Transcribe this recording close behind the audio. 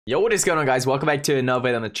Yo, what is going on, guys? Welcome back to another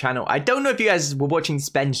video on the channel. I don't know if you guys were watching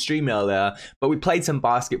Spen's stream earlier, but we played some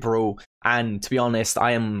basketball, and to be honest,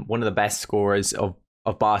 I am one of the best scorers of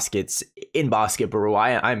baskets in basketball.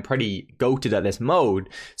 I'm pretty goated at this mode.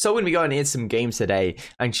 So we're going to be going into some games today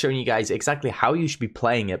and showing you guys exactly how you should be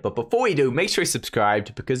playing it. But before we do, make sure you're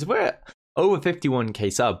subscribed because we're at over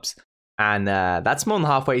 51k subs. And that's more than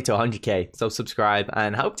halfway to 100k. So subscribe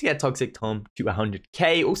and help to get Toxic Tom to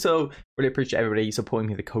 100k. Also, really appreciate everybody supporting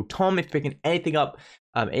me with the code Tom if you're picking anything up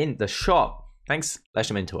in the shop. Thanks. Let's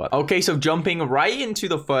jump into it. Okay, so jumping right into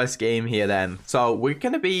the first game here then. So we're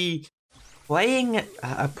going to be playing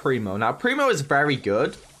a Primo. Now, Primo is very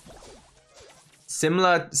good.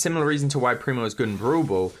 Similar reason to why Primo is good in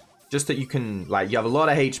BRAWL. Just that you can, like, you have a lot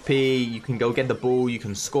of HP, you can go get the ball, you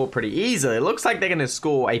can score pretty easily. It looks like they're going to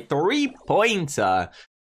score a 3-pointer.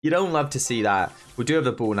 You don't love to see that. We do have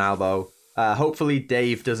the ball now, though. Hopefully,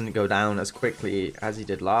 Dave doesn't go down as quickly as he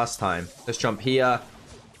did last time. Let's jump here.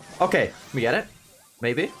 Okay, we get it.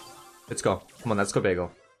 Maybe. Let's go. Come on, let's go, Bagel.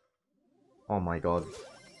 Oh, my God.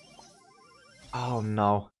 Oh,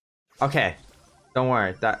 no. Okay. Don't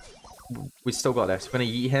worry. We still got this. We're going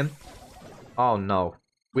to yeet him. Oh, no.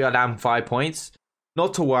 We are down 5 points.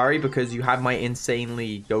 Not to worry, because you have my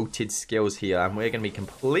insanely goated skills here, and we're going to be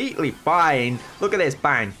completely fine. Look at this.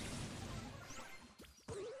 Bang.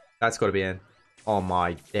 That's got to be in. Oh,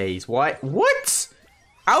 my days. What? What?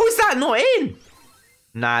 How is that not in?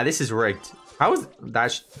 Nah, this is rigged. How is...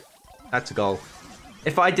 That's a goal.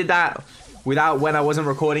 If I did that without when I wasn't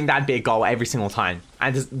recording, that'd be a goal every single time.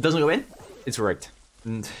 And it doesn't go in? It's rigged.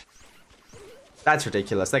 That's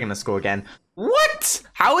ridiculous. They're going to score again. What?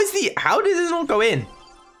 How did this not go in?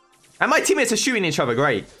 And my teammates are shooting each other.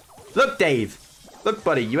 Great. Look, Dave. Look,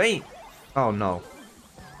 buddy. You ain't... Oh, no.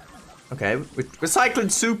 Okay. We're cycling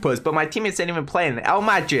supers, but my teammates ain't even playing. El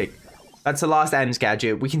Magic. That's the last M's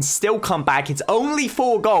gadget. We can still come back. It's only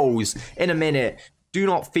 4 goals in a minute. Do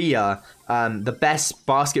not fear. The best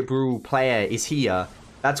basketball player is here.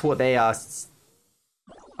 That's what they are...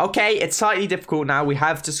 Okay, it's slightly difficult now. We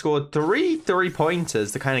have to score 3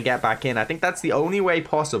 3-pointers to kind of get back in. I think that's the only way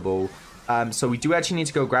possible. So we do actually need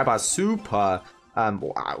to go grab our super.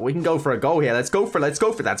 We can go for a goal here. Let's go for it. That's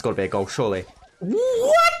got to be a goal, surely.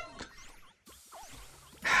 What?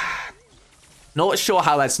 Not sure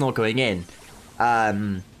how that's not going in.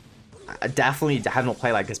 I definitely have not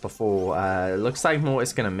played like this before. Looks like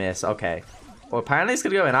Mortis going to miss. Okay. Well, apparently it's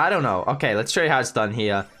going to go in. I don't know. Okay, let's show you how it's done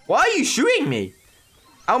here. Why are you shooting me?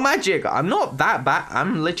 Oh, Magic, I'm not that bad.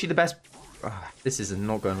 I'm literally the best. This is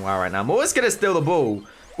not going well right now. Mortis gonna steal the ball.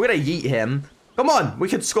 We're gonna yeet him. Come on, we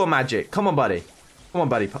can score, Magic. Come on, buddy. Come on,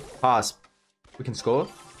 buddy. Pass. We can score.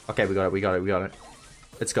 Okay, we got it.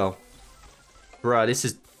 Let's go. Bruh, this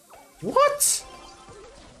is... What?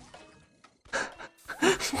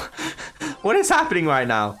 What is happening right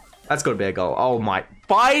now? That's gotta be a goal. Oh, my...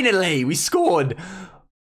 Finally, we scored.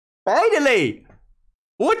 Finally.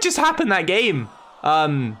 What just happened that game?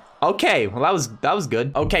 Okay, well that was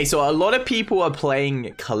good. Okay, so a lot of people are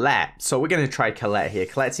playing Colette, so we're gonna try Colette here.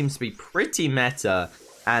 Colette seems to be pretty meta,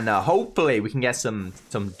 and hopefully we can get some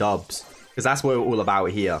dubs, because that's what we're all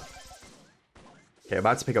about here. Okay,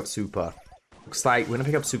 about to pick up super. Looks like we're gonna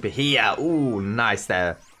pick up super here. Ooh, nice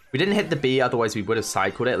there. We didn't hit the B, otherwise we would have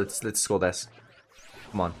cycled it. Let's score this.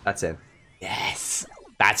 Come on, that's in. Yes,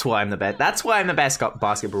 that's why I'm the best. That's why I'm the best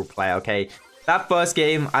basketball player. Okay, that first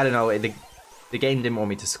game, I don't know. The game didn't want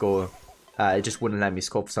me to score. It just wouldn't let me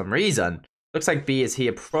score for some reason. Looks like B is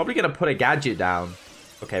here. Probably going to put a gadget down.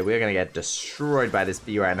 Okay, we're going to get destroyed by this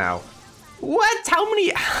B right now. What?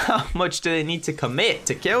 How much do they need to commit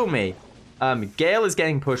to kill me? Gale is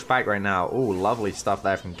getting pushed back right now. Oh, lovely stuff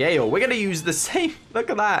there from Gale. We're going to use the same... Look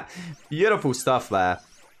at that. Beautiful stuff there.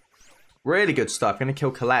 Really good stuff. Going to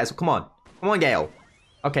kill Colette. Come on. Come on, Gale.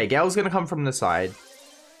 Okay, Gale's going to come from the side.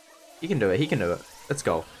 He can do it. He can do it. Let's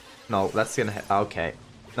go. No, that's gonna hit. Okay,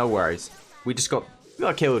 no worries. We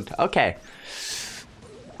got killed. Okay.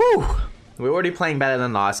 Whew. We're already playing better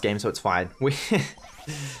than last game, so it's fine.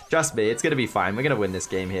 Trust me, it's gonna be fine. We're gonna win this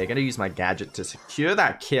game here. Gonna use my gadget to secure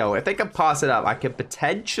that kill. If they can pass it up, I could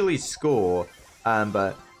potentially score.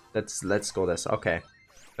 But let's score this. Okay,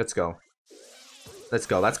 let's go. Let's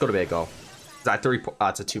go. That's gotta be a goal. Is that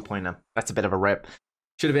it's a 2-pointer. That's a bit of a rip.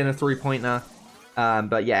 Should have been a 3-pointer.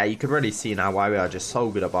 But yeah, you can really see now why we are just so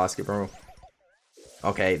good at basketball.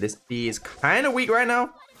 Okay, this B is kind of weak right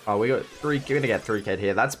now. Oh, we're gonna get 3K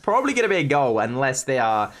here. That's probably gonna be a goal unless they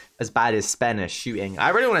are as bad as Spen is shooting. I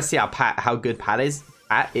really want to see how good Pat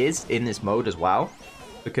is in this mode as well,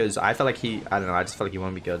 because I feel like I don't know. I just feel like he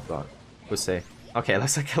won't be good, but we'll see. Okay,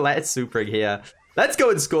 looks like Colette's supering here. Let's go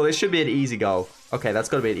and score. This should be an easy goal. Okay, that's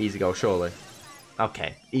got to be an easy goal, surely.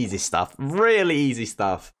 Okay, easy stuff. Really easy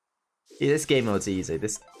stuff. Yeah, this game mode's easy.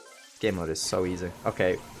 This game mode is so easy.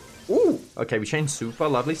 Okay. Ooh. Okay, we changed super.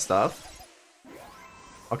 Lovely stuff.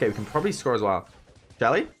 Okay, we can probably score as well.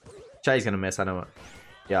 Shelly? Shelly's going to miss. I know it.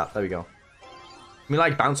 Yeah, there we go. Can we,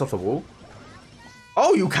 like, bounce off the wall?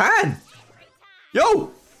 Oh, you can!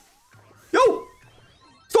 Yo! Yo!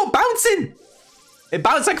 Stop bouncing! It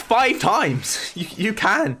bounced like 5 times. You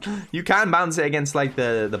can bounce it against like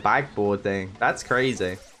the backboard thing. That's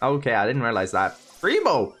crazy. Okay, I didn't realize that.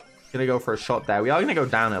 Primo gonna go for a shot there. We are gonna go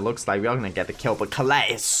down. It looks like we are gonna get the kill, but Colette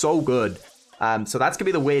is so good. So that's gonna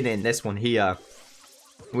be the win in this one here.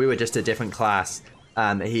 We were just a different class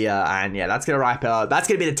here, and yeah, that's gonna wrap it up. That's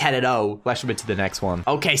gonna be the 10-0. Let's move to the next one.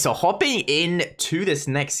 Okay, so hopping in to this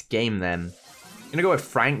next game, then I'm gonna go with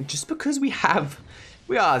Frank just because we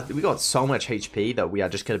got so much HP that we are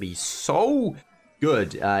just going to be so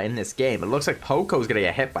good in this game. It looks like Poco's going to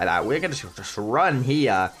get hit by that. We're going to just run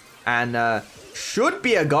here and should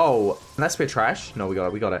be a goal. Unless we're trash. No, we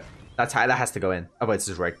got it. That has to go in. Oh, wait, this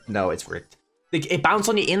is rigged. No, it's rigged. It bounced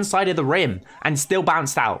on the inside of the rim and still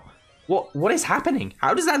bounced out. What is happening?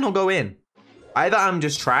 How does that not go in? Either I'm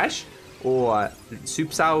just trash or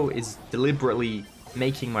Supsal is deliberately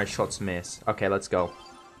making my shots miss. Okay, let's go.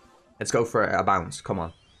 Let's go for a bounce. Come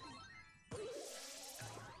on.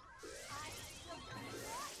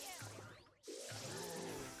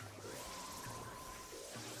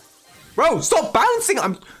 Bro, stop bouncing!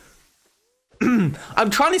 I'm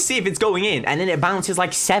trying to see if it's going in, and then it bounces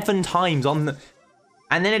like 7 times on the...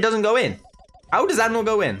 And then it doesn't go in. How does that not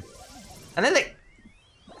go in? And then they...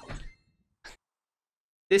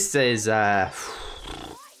 This is, I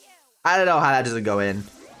don't know how that doesn't go in,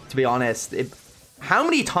 to be honest. How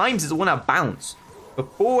many times does it want to bounce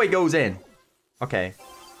before it goes in? Okay,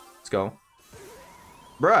 let's go.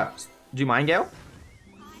 Bruh, do you mind, Gale?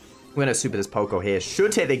 We're going to super this Poco here.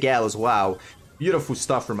 Should hit the Gale as well. Beautiful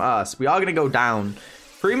stuff from us. We are going to go down.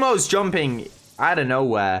 Primo's jumping out of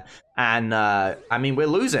nowhere. And, I mean, we're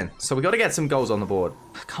losing. So we got to get some goals on the board.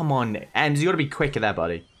 Come on. And you got to be quicker there,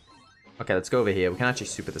 buddy. Okay, let's go over here. We can actually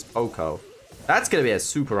super this Poco. That's going to be a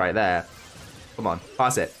super right there. Come on,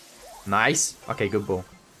 pass it. Nice. Okay, good ball.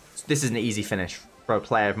 This is an easy finish for a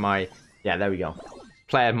player of my... Yeah, there we go.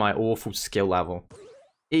 Player of my awful skill level.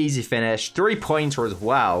 Easy finish. 3-pointer as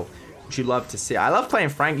well, which you love to see. I love playing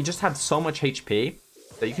Frank. You just have so much HP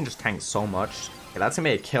that you can just tank so much. Okay, that's going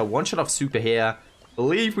to be a kill. One shot off super here.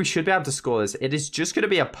 Believe we should be able to score this. It is just going to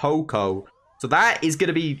be a Poco. So that is going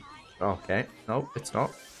to be... Okay. No, it's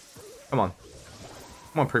not. Come on.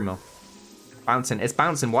 Come on, Primo. Bouncing. It's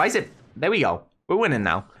bouncing. Why is it... There we go. We're winning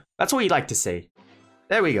now. That's what you'd like to see.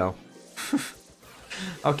 There we go.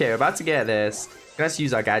 Okay, we're about to get this. Let's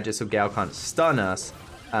use our gadget so Gale can't stun us.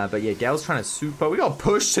 But yeah, Gale's trying to super. We got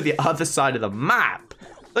pushed to the other side of the map.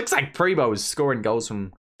 Looks like Primo is scoring goals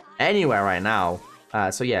from anywhere right now.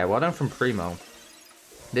 So yeah, well done from Primo.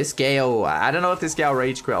 This Gale, I don't know if this Gale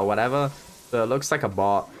rage quit or whatever, but it looks like a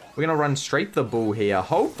bot. We're going to run straight to the ball here.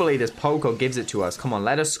 Hopefully this Poco gives it to us. Come on,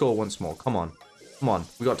 let us score once more. Come on. Come on.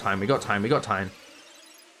 We got time. We got time. We got time.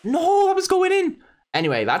 No, that was going in.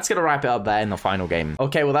 Anyway, that's going to wrap it up there in the final game.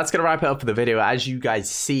 Okay, well, that's going to wrap it up for the video. As you guys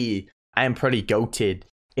see, I am pretty goated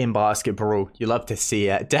in basketball. You love to see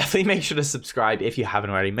it. Definitely make sure to subscribe if you haven't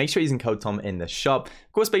already. Make sure you're using code TOM in the shop.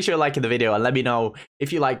 Of course, make sure you're liking the video and let me know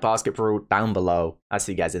if you like basketball down below. I'll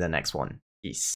see you guys in the next one. Peace.